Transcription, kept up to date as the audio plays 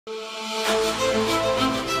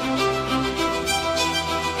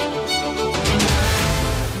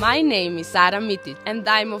My name is Sara Mitic and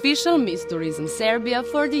I'm official Miss Tourism Serbia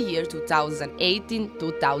for the year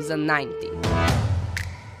 2018-2019.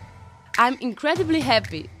 I'm incredibly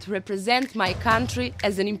happy to represent my country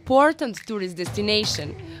as an important tourist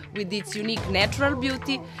destination with its unique natural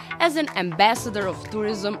beauty as an ambassador of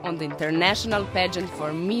tourism on the international pageant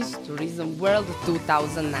for Miss Tourism World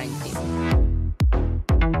 2019.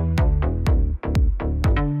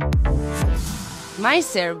 My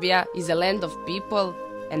Serbia is a land of people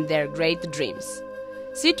and their great dreams.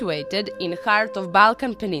 Situated in the heart of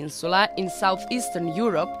Balkan Peninsula in southeastern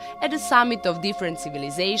Europe at the summit of different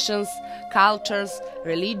civilizations, cultures,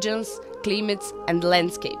 religions, climates and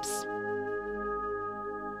landscapes.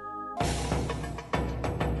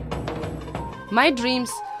 My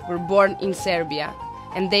dreams were born in Serbia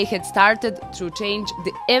and they had started to change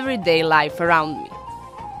the everyday life around me.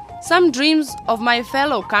 Some dreams of my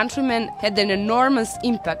fellow countrymen had an enormous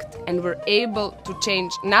impact and were able to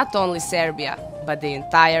change not only Serbia, but the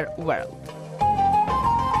entire world.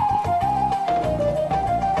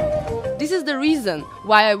 This is the reason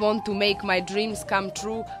why I want to make my dreams come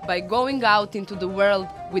true by going out into the world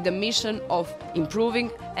with a mission of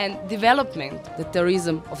improving and developing the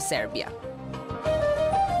tourism of Serbia.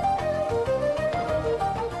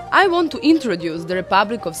 I want to introduce the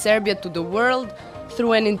Republic of Serbia to the world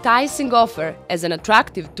through an enticing offer as an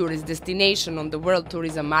attractive tourist destination on the world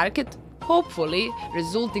tourism market, hopefully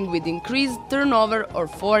resulting with increased turnover or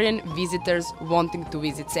foreign visitors wanting to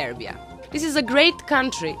visit Serbia. This is a great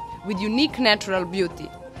country with unique natural beauty,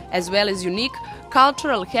 as well as unique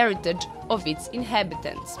cultural heritage of its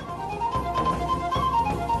inhabitants.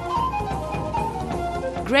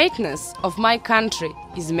 Greatness of my country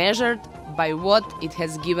is measured by what it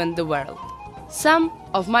has given the world. Some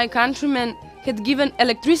of my countrymen had given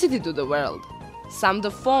electricity to the world, some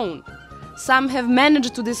the phone, some have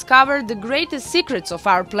managed to discover the greatest secrets of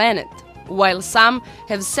our planet, while some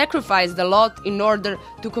have sacrificed a lot in order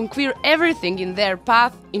to conquer everything in their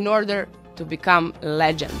path in order to become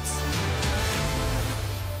legends.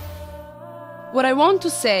 What I want to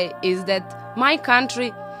say is that my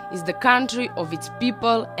country is the country of its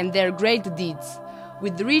people and their great deeds,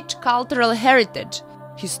 with rich cultural heritage,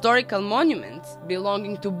 historical monuments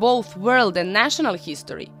belonging to both world and national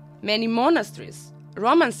history, many monasteries,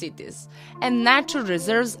 Roman cities, and natural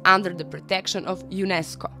reserves under the protection of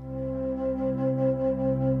UNESCO.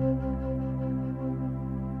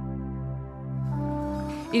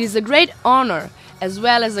 It is a great honor as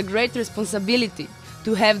well as a great responsibility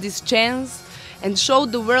to have this chance and show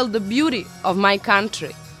the world the beauty of my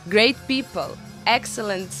country, great people,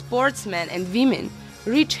 excellent sportsmen and women,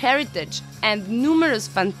 rich heritage and numerous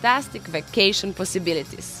fantastic vacation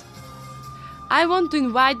possibilities. I want to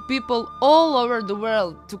invite people all over the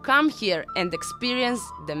world to come here and experience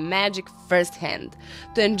the magic firsthand,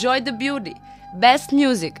 to enjoy the beauty, best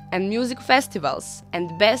music and music festivals,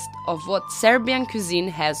 and best of what Serbian cuisine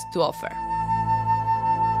has to offer.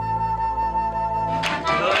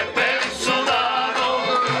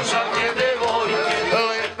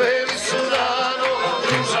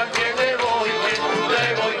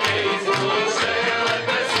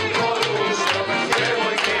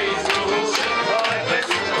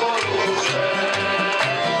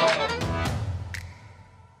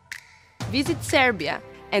 Visit Serbia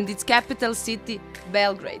and its capital city,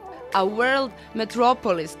 Belgrade, a world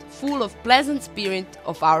metropolis full of pleasant spirit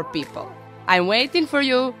of our people. I'm waiting for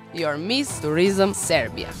you, your Miss Tourism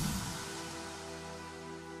Serbia.